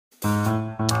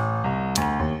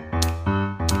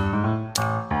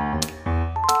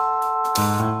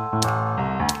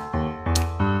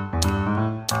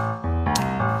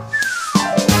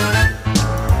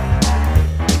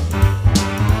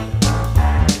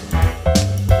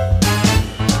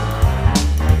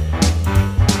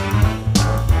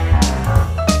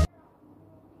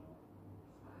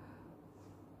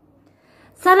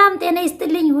ሰላም ጤና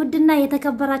ይስጥልኝ ውድና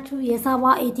የተከበራችሁ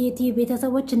የሳባ ኢቲቲ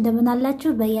ቤተሰቦች እንደምን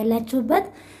አላችሁ በያላችሁበት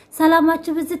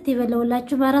ሰላማችሁ ብዝት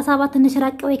ይበለውላችሁ በራሳባ ትንሽ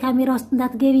ራቀው ካሜራ ውስጥ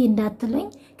እንዳትገቢ እንዳትሉኝ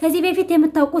ከዚህ በፊት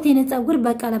የምታውቁት የኔ ፀጉር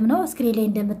በቀለም ነው ስክሪን ላይ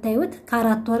እንደምታዩት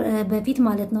ከአራት ወር በፊት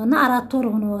ማለት ነውና አራት ወር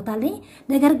ሆኖታል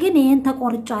ነገር ግን ይሄን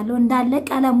ተቆርጫለሁ እንዳለ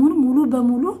ቀለሙን ሙሉ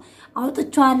በሙሉ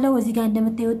አውጥቻለሁ እዚህ ጋር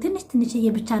እንደምታዩት ትንሽዬ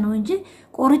ብቻ ነው እንጂ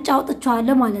ቆርጫ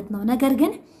አውጥቻለሁ ማለት ነው ነገር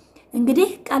ግን እንግዲህ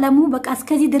ቀለሙ በቃ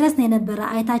እስከዚህ ድረስ ነው የነበረ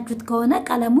አይታችሁት ከሆነ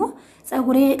ቀለሙ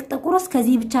ፀጉሬ ጥቁር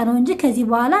እስከዚህ ብቻ ነው እንጂ ከዚህ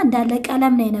በኋላ እንዳለ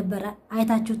ቀለም ነው የነበረ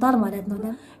አይታችሁታል ማለት ነው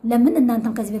ለምን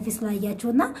እናንተም ከዚህ በፊት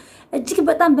ስላያችሁና እጅግ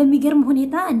በጣም በሚገርም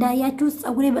ሁኔታ እንዳያችሁት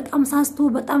ፀጉሬ በጣም ሳስቶ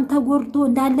በጣም ተጎርቶ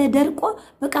እንዳለ ደርቆ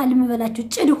በቃ ልምበላችሁ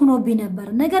ጭድ ሆኖብኝ ነበር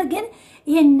ነገር ግን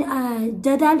ይሄን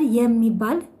ጀዳል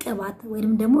የሚባል ቅባት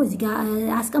ወይንም ደግሞ እዚህ ጋር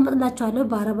አስቀምጥላችኋለሁ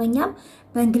በአረበኛም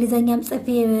በእንግሊዘኛም ጽፌ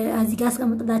እዚህ ጋር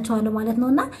አስቀምጥላችኋለሁ ማለት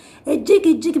ነውና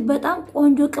እጅግ በጣም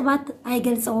ቆንጆ ቅባት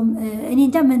አይገልጸውም እኔ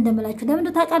እንጃ ምን እንደምላችሁ ለምን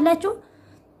ታውቃላችሁ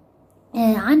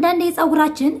አንዳንዴ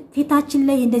ፀጉራችን ፊታችን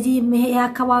ላይ እንደዚህ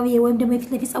ያካባቢ ወይም ደግሞ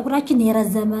ፊት ለፊት ፀጉራችን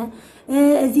የረዘመ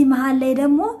እዚህ መሃል ላይ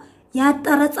ደግሞ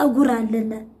ያጠረ ፀጉር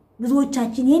አለና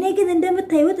ብዙዎቻችን የኔ ግን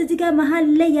እንደምታዩት እዚህ ጋር መሃል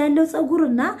ላይ ያለው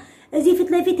ፀጉርና እዚህ ፊት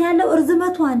ለፊት ያለው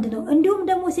እርዝመቱ አንድ ነው እንዲሁም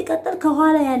ደግሞ ሲቀጥል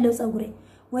ከኋላ ያለው ፀጉሬ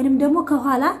ወይንም ደግሞ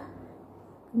ከኋላ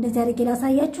እንደዚህ አድርጌ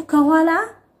ላሳያችሁ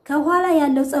ከኋላ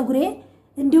ያለው ፀጉሬ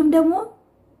እንዲሁም ደግሞ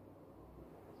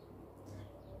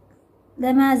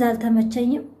ለማያዝ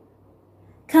አልተመቸኝም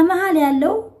ከመሃል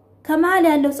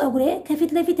ያለው ፀጉሬ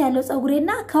ከፊት ለፊት ያለው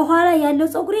ፀጉሬና ከኋላ ያለው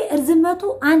ፀጉሬ እርዝመቱ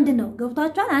አንድ ነው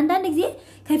ገብታችኋል አንዳንድ ጊዜ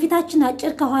ከፊታችን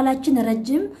አጭር ከኋላችን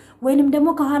ረጅም ወይንም ደግሞ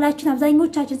ከኋላችን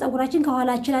አብዛኞቻችን ፀጉራችን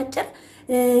ከኋላችን አጭር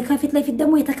ከፊት ለፊት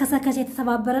ደግሞ የተከሰከሰ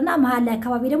የተሰባበረና መሃል ላይ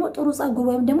አካባቢ ደግሞ ጥሩ ፀጉር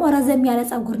ወይም ደግሞ ረዘም ያለ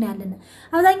ፀጉር ነው ያለን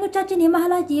አብዛኞቻችን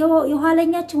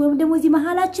የኋለኛችን ወይም ደግሞ እዚህ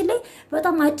መሃላችን ላይ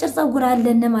በጣም አጭር ፀጉር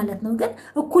አለን ማለት ነው ግን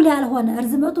እኩል ያልሆነ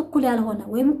እርዝመቱ እኩል ያልሆነ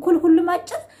ወይም ሁሉም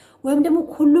አጭር ወይም ደግሞ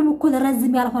ሁሉም እኩል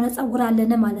ረዝም ያልሆነ ፀጉር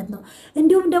አለን ማለት ነው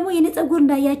እንዲሁም ደግሞ የኔ ፀጉር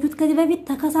እንዳያችሁት ከዚህ በፊት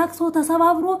ተከሳክሶ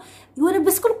ተሰባብሮ የሆነ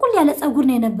ብስኩልኩል ያለ ፀጉር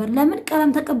ነው ነበር ለምን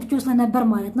ቀለም ተቀብቼው ስለነበር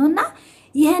ማለት ነውና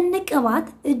ይሄን ቅባት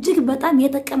እጅግ በጣም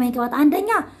የጠቀመኝ ቅባት አንደኛ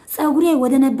ፀጉሬ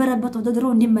ወደ ነበረበት ወደ ድሮ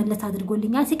እንዲመለስ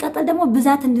አድርጎልኛል ሲቀጥል ደግሞ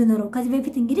ብዛት እንዲኖረው ከዚህ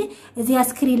በፊት እንግዲህ እዚህ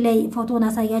ስክሪን ላይ ፎቶን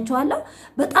አሳያችኋለሁ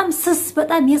በጣም ስስ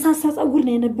በጣም የሳሳ ፀጉር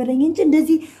ነው የነበረኝ እንጂ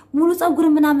እንደዚህ ሙሉ ፀጉር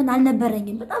ምናምን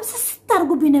አልነበረኝም በጣም ስስ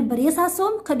ታርጉብኝ ነበር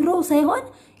የሳሳውም ከድሮው ሳይሆን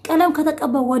ቀለም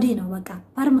ከተቀበው ወዲህ ነው በቃ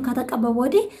ፓርም ከተቀበው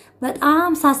ወዲህ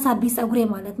በጣም ሳሳቢ ፀጉሬ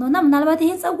ማለት ነውና ምናልባት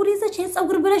ይሄ ፀጉር ይዘች ይሄ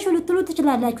ፀጉር ብለሽ ልትሉ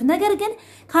ትችላላችሁ ነገር ግን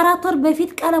ከአራት ወር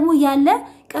በፊት ቀለሙ ያለ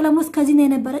ቀለሙ እስከዚህ ነው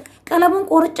የነበረ ቀለሙን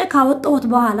ቆርጬ ካወጣሁት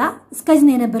በኋላ እስከዚህ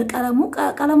ነው የነበረ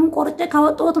ቀለሙን ቆርጬ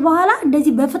ካወጣሁት በኋላ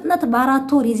እንደዚህ በፍጥነት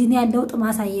በአራት ወር የዚህ ነው ያለው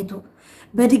ማሳየቱ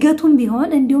በድገቱም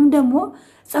ቢሆን እንዲሁም ደግሞ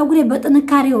ፀጉሬ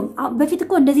በጥንካሬው በፊት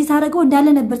እኮ እንደዚህ ሳረገው እንዳለ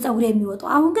ነበር ፀጉሬ የሚወጣው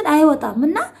አሁን ግን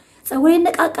አይወጣምና ፀጉሬ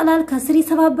ነቃቀላል ከስሪ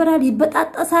ሰባበራል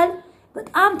ይበጣጣሳል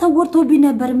በጣም ተጎርቶብኝ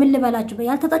ነበር ምን ልበላችሁ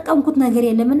ያልተጠቀምኩት ነገር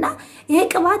የለምና ይሄ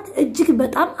ቅባት እጅግ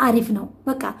በጣም አሪፍ ነው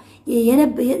በቃ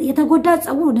የተጎዳ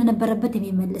ፀጉር ወደ ነበረበት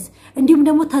የሚመልስ እንዲሁም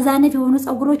ደግሞ ተዛነፍ የሆኑ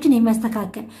ፀጉሮችን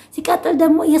የሚያስተካክል ሲቀጥል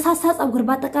ደግሞ የሳሳ ፀጉር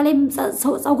በአጠቃላይ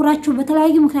ፀጉራችሁ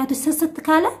በተለያዩ ምክንያቶች ስስት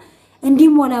ካለ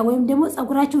እንዲሞላ ወይም ደግሞ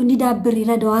ፀጉራችሁ እንዲዳብር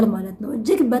ይረዳዋል ማለት ነው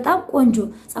እጅግ በጣም ቆንጆ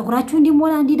ፀጉራችሁ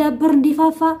እንዲሞላ እንዲዳብር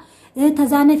እንዲፋፋ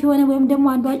ተዛነፍ የሆነ ወይም ደግሞ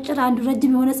አንዱ አጭር አንዱ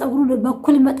ረጅም የሆነ ፀጉሩ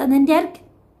በኩል መጠን እንዲያርግ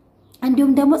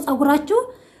እንዲሁም ደግሞ ፀጉራችሁ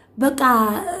በቃ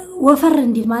ወፈር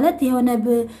እንዲል ማለት የሆነ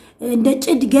እንደ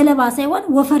ጭድ ገለባ ሳይሆን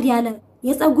ወፈር ያለ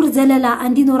የፀጉር ዘለላ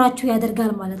እንዲኖራችሁ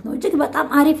ያደርጋል ማለት ነው እጅግ በጣም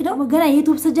አሪፍ ነው ገና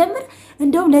ዩቲዩብ ስጀምር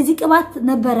እንደውም ለዚህ ቅባት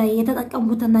ነበር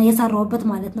የተጠቀምኩትና የሰራውበት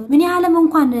ማለት ነው ምን ያህልም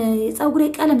እንኳን ፀጉሬ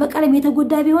በቀለም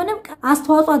የተጎዳ ቢሆንም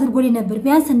አስተዋጽኦ አድርጎልኝ ነበር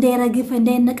ቢያንስ እንዳይረግፍ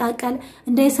እንዳይነቃቀል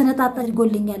እንዳይሰነጣጣ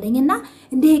አድርጎልኛልና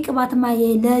እንደ ቅባትማ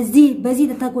ለዚህ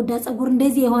በዚህ ተጎዳ ፀጉር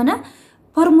እንደዚህ የሆነ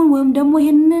ፎርሙን ወይም ደግሞ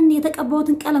ይሄንን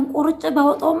የተቀባውትን ቀለም ቆርጬ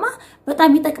ባወጣውማ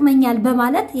በጣም ይጠቅመኛል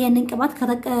በማለት ይሄንን ቅባት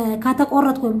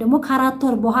ከተቆረጥኩ ወይም ደግሞ ከአራት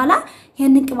ወር በኋላ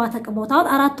ይሄንን ቅባት ተቀባውታው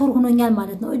አራት ወር ሆኖኛል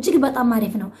ማለት ነው እጅግ በጣም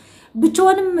አሪፍ ነው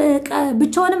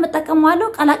ብቻውንም ተጠቀመዋለሁ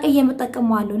ቀላቀየ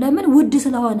ተጠቀመዋለሁ ለምን ውድ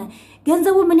ስለሆነ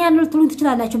ገንዘቡ ምን ያህል ትሉን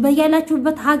ትችላላችሁ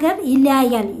በያላችሁበት ሀገር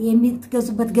ይለያያል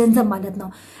የሚትገዙበት ገንዘብ ማለት ነው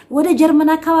ወደ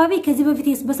ጀርመን አካባቢ ከዚህ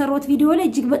በፊት በሰራሁት ቪዲዮ ላይ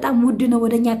እጅግ በጣም ውድ ነው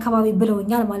ወደኛ አካባቢ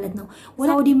ብለውኛል ማለት ነው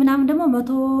ወላውዲ ምናምን ደግሞ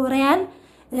 100 ሪያል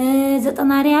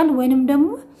 90 ሪያል ወይንም ደግሞ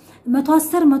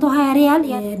 110 120 ሪያል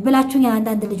ብላችሁኝ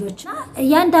አንዳንድ ልጆች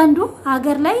ያንዳንዱ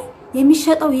ሀገር ላይ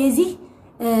የሚሸጠው የዚህ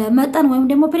መጠን ወይም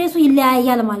ደግሞ ፕሬሱ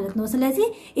ይለያያል ማለት ነው ስለዚህ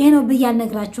ይሄ ነው ብያል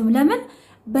ነግራችሁም ለምን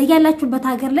በያላችሁበት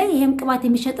ሀገር ላይ ይሄም ቅባት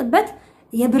የሚሸጥበት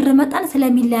የብር መጠን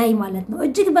ስለሚለያይ ማለት ነው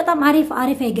እጅግ በጣም አሪፍ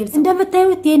አይገልጽ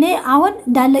እንደምታዩት የኔ አሁን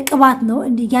እንዳለ ቅባት ነው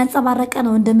ያንጸባረቀ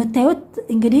ነው እንደምታዩት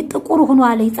እንግዲህ ጥቁር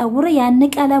ሆኗል ፀጉሬ ያን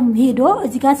ቀለም ሄዶ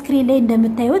እዚህ ጋር ስክሪን ላይ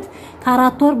እንደምታዩት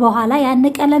ከ4 ወር በኋላ ያን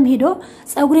ቀለም ሄዶ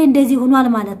ፀጉሬ እንደዚህ ሆኗል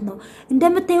ማለት ነው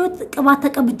እንደምታዩት ቅባት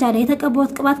ተቀብቻለሁ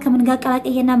የተቀባሁት ቅባት ከምን ጋር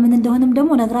ቀላቀየና ምን እንደሆነም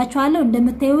ደግሞ ነግራችኋለሁ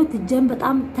እንደምታዩት እጀም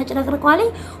በጣም ተጨረቅርቋል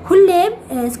ሁሌም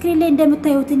ስክሪን ላይ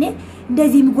እንደምታዩት እኔ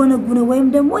እንደዚህ ምጎነጉነው ወይም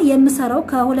ደግሞ የምሰራው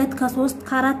ከ2 ከ3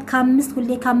 ከ4 ከ5 ሁሌ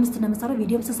ከ5 ነው የምሰራው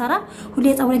ቪዲዮም ስሰራ ሁሌ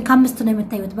ፀጉሬን ከ5 ነው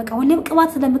የምታዩት በቃ ሁሌም ቅባት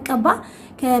ስለምቀባ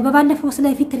በባለፈው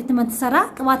ስለፊት ትሪትመንት ሰራ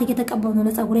ቅባት እየተቀባው ነው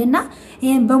ለፀጉሬና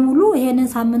ይሄን በሙሉ ይሄንን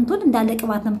ሳምንቱን እንዳለ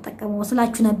ቅባት ነው የምጠቀመው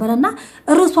ስላችሁ ነበርና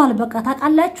እርሷል በቃ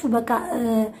ታቃላችሁ በቃ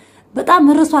በጣም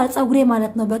እርሷል ፀጉሬ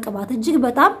ማለት ነው በቅባት እጅግ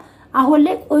በጣም አሁን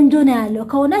ላይ ቆንጆ ነው ያለው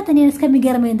ከሆነት እኔን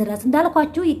እስከሚገርመኝ ድረስ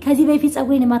እንዳልኳችሁ ከዚህ በፊት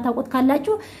ፀጉሬን የማታውቁት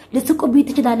ካላችሁ ልትስቁብኝ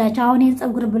ትችላላችሁ አሁን ይሄን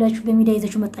ፀጉር ብላችሁ በሚዲያ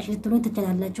ይዘችሁ መጣሽ ልትሉኝ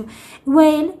ትችላላችሁ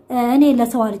ወይል እኔ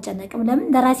ለሰው አልጨነቅም ለምን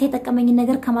ለራሴ ተጠቀመኝ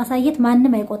ነገር ከማሳየት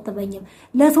ማንንም አይቆጥበኝም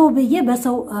ለሰው ብዬ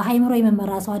በሰው ሃይምሮ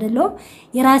የመመራ ሰው አይደለም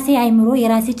የራሴ ሃይምሮ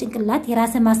የራሴ ጭንቅላት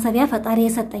የራሴ ማሰቢያ ፈጣሪ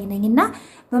የሰጠኝ ነኝና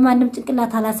በማንንም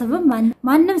ጭንቅላት አላሰብም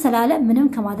ማንንም ስላለ ምንም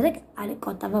ከማድረግ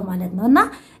አልቆጠበም ማለት ነውና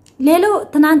ሌላው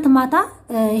ትናንት ማታ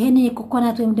ይሄን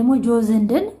የኮኮናት ወይም ደግሞ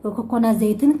ጆዝንድን በኮኮናት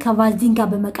ዘይትን ከቫዝሊን ጋር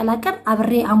በመቀላቀል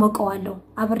አብሬ አሞቀዋለሁ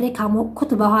አብሬ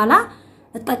ካሞቅኩት በኋላ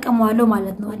እጠቀመዋለሁ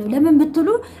ማለት ነው ለምን ብትሉ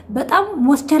በጣም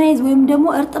ሞይስቸራይዝ ወይም ደግሞ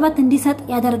እርጥበት እንዲሰጥ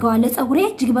ያደርጋል ፀጉሬ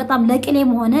እጅግ በጣም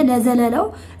ለቅሌም ሆነ ለዘለለው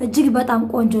እጅግ በጣም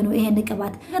ቆንጆ ነው ይሄን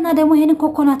ቅባት እና ደግሞ ይሄን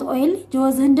ኮኮናት ኦይል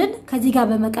ጆዝንድን ከዚህ ጋር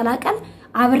በመቀላቀል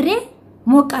አብሬ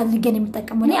ሞቅ አድርገን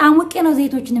የሚጠቀመው እኔ አሙቄ ነው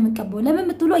ዘይቶችን የምቀበው ለምን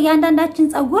ብትሉ ያንዳንዳችን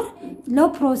ፀጉር ሎው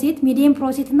ፕሮሴት ሚዲየም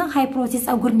ፕሮሴት እና ሃይ ፕሮሴት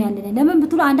ፀጉር ነው ያለን ለምን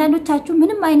ብትሉ አንዳንዶቻችሁ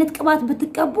ምንም አይነት ቅባት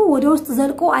ብትቀቡ ወደ ውስጥ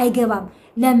ዘልቆ አይገባም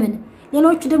ለምን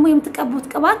ሌሎቹ ደግሞ የምትቀቡት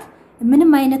ቅባት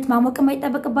ምንም አይነት ማሞቅ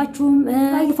ማይጠበቅባችሁም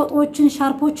ፎቶዎችን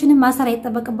ሻርፖችን ማሰር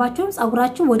አይጠበቅባችሁም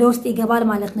ፀጉራችሁ ወደ ውስጥ ይገባል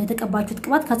ማለት ነው የተቀባችሁት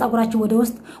ቅባት ከፀጉራችሁ ወደ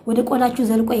ውስጥ ወደ ቆዳችሁ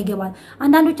ዘልቆ ይገባል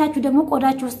አንዳንዶቻችሁ ደግሞ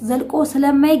ቆዳችሁ ውስጥ ዘልቆ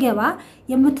ስለማይገባ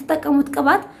የምትጠቀሙት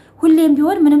ቅባት ሁሌም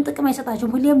ቢሆን ምንም ጥቅም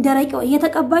አይሰጣችሁም ሁሌም ደረቀው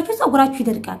እየተቀባችሁ ፀጉራችሁ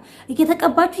ይደርቃል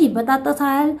እየተቀባችሁ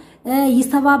ይበጣጣሳል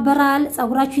ይስተባበራል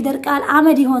ፀጉራችሁ ይደርቃል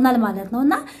አመድ ይሆናል ማለት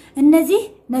ነውና እነዚህ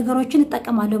ነገሮችን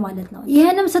ተጠቀማለሁ ማለት ነው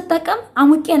ይሄንም ተጠቀም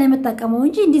አሙቄ ነው የምጠቀመው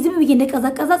እንጂ እንዲህ ዝም ብዬ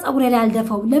እንደቀዘቀዘ ፀጉሬ ላይ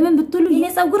አልደፈው ለምን ብትሉ ይሄ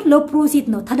ፀጉር ሎው ፕሮሴት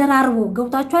ነው ተደራርቦ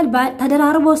ገብታችኋል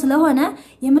ተደራርቦ ስለሆነ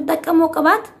የምጠቀመው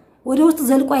ቅባት ወደ ውስጥ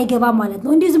ዘልቆ አይገባ ማለት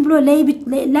ነው እንዴ ዝም ብሎ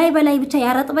ላይ በላይ ብቻ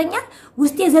ያረጥበኛል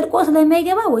ውስጤ ዘልቆ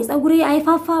ስለማይገባ ወይ ፀጉሬ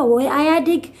አይፋፋ ወይ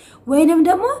አያድግ ወይንም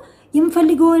ደግሞ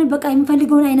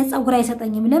የምፈልገውን አይነት ፀጉር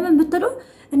አይሰጠኝም ለምን ብትሉ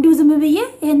እንዲው ዝም ብዬ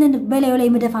ይሄንን በላዩ ላይ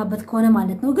መደፋበት ከሆነ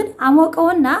ማለት ነው ግን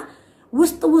አሞቀውና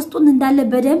ውስጡን እንዳለ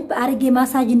በደንብ አርጌ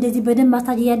ማሳጅ እንደዚህ በደንብ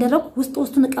ማሳጅ ያደረኩ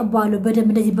ውስጡን ቀባዋለሁ በደንብ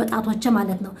እንደዚህ በጣቶች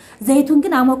ማለት ነው ዘይቱን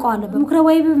ግን አሞቀዋለሁ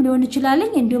በሙክረዋይብም ሊሆን ይችላል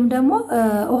እንዲሁም ደግሞ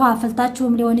ውሃ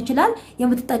ፈልታችሁም ሊሆን ይችላል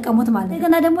የምትጠቀሙት ማለት ነው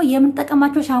እና ደግሞ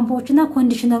የምንጠቀማቸው ሻምፖዎችና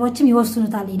ኮንዲሽነሮችም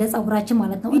ይወስኑታል ለፀጉራችን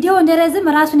ማለት ነው ቪዲዮ እንደረዝም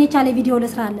ራሱን የቻለ ቪዲዮ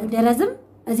ለስራለ እንደረዝም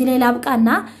እዚህ ላይ ላብቃና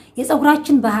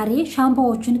የፀጉራችን ባህሪ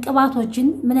ሻምፖዎችን ቅባቶችን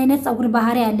ምን አይነት ፀጉር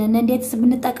ባህሪ ያለን እንዴትስ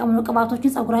ብንጠቀም ነው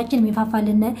ቅባቶችን ፀጉራችን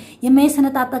የሚፋፋልን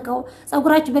የማይሰነጣጠቀው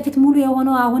ፀጉራችን በፊት ሙሉ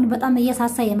የሆነው አሁን በጣም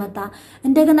እየሳሳ የመጣ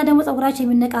እንደገና ደግሞ ፀጉራችን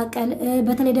የሚነቃቀል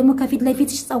በተለይ ደግሞ ከፊት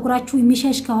ለፊት ፀጉራችሁ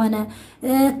የሚሸሽ ከሆነ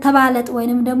ተባለጥ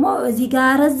ወይንም ደግሞ እዚህ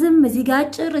ጋር ረዝም እዚህ ጋር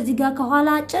አጭር እዚህ ጋር ከኋላ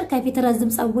አጭር ከፊት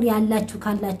ረዝም ፀጉር ያላችሁ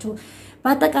ካላችሁ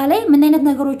በአጠቃላይ ምን አይነት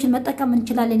ነገሮችን መጠቀም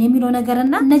እንችላለን የሚለው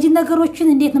ነገርና እነዚህ ነገሮችን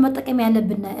እንዴት ነው መጠቀም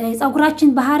ያለብን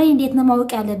ፀጉራችን ባህሪ እንዴት ነው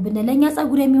ማወቅ ያለብን ለኛ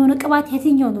ፀጉር የሚሆነው ቅባት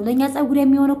የትኛው ነው ለኛ ፀጉር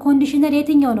የሚሆነው ኮንዲሽነር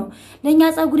የትኛው ነው ለኛ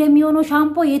ፀጉር የሚሆነው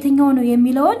ሻምፖ የትኛው ነው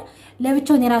የሚለውን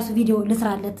ለብቻው የራሱ ቪዲዮ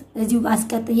ልስራለት እዚሁ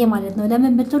አስቀጥዬ ማለት ነው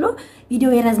ለምን ብትሉ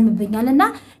ቪዲዮ ይረዝምብኛልና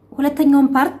ሁለተኛውን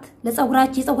ፓርት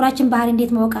ለፀጉራችን ባህሪ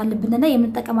እንዴት ማወቅ አለብንና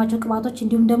የምንጠቀማቸው ቅባቶች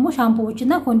እንዲሁም ደግሞ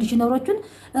ሻምፖዎችና ኮንዲሽነሮችን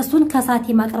እሱን ከሳቴ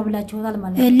ማቅረብላችኋል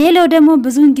ማለት ነው ሌላው ደግሞ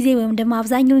ብዙውን ጊዜ ወይም ደግሞ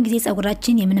አብዛኛውን ጊዜ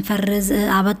ፀጉራችን የምንፈርዝ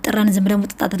አበጥረን ዝም ብለን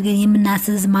ወጣ አድርገን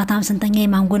የምናስዝ ማታም ስንተኛ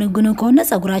የማንጎነጉነው ከሆነ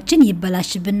ፀጉራችን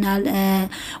ይበላሽብናል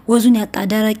ወዙን ያጣ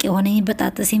ደረቅ የሆነ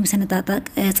በጣጥስ የሚሰነጣጣቅ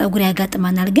ፀጉር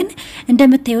ያጋጥማናል ግን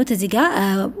እንደምታዩት እዚህ ጋር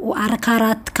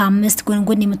ከአራት ከ5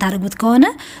 ጎንጎን የምታደርጉት ከሆነ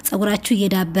ፀጉራችሁ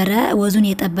እየዳበረ ወዙን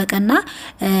የጠበቀና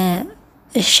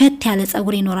እሸት ያለ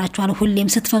ፀጉር ይኖራችኋል ሁሌም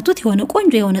ስትፈቱት የሆነ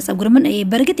ቆንጆ የሆነ ፀጉር ምን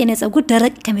በርግጥ የኔ ፀጉር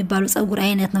ደረቅ ከሚባሉ ፀጉር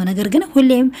አይነት ነው ነገር ግን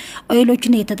ሁሌም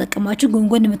ኦይሎችን እየተጠቀማችሁ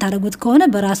ጎንጎን የምታደርጉት ከሆነ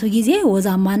በራሱ ጊዜ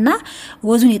ወዛማና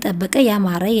ወዙን የጠበቀ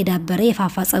ያማረ የዳበረ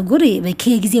የፋፋ ፀጉር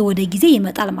በጊዜ ወደ ጊዜ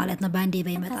ይመጣል ማለት ነው ባንዴ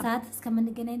ባይመጣ ሰዓት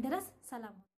እስከምንገናኝ ድረስ ሰላም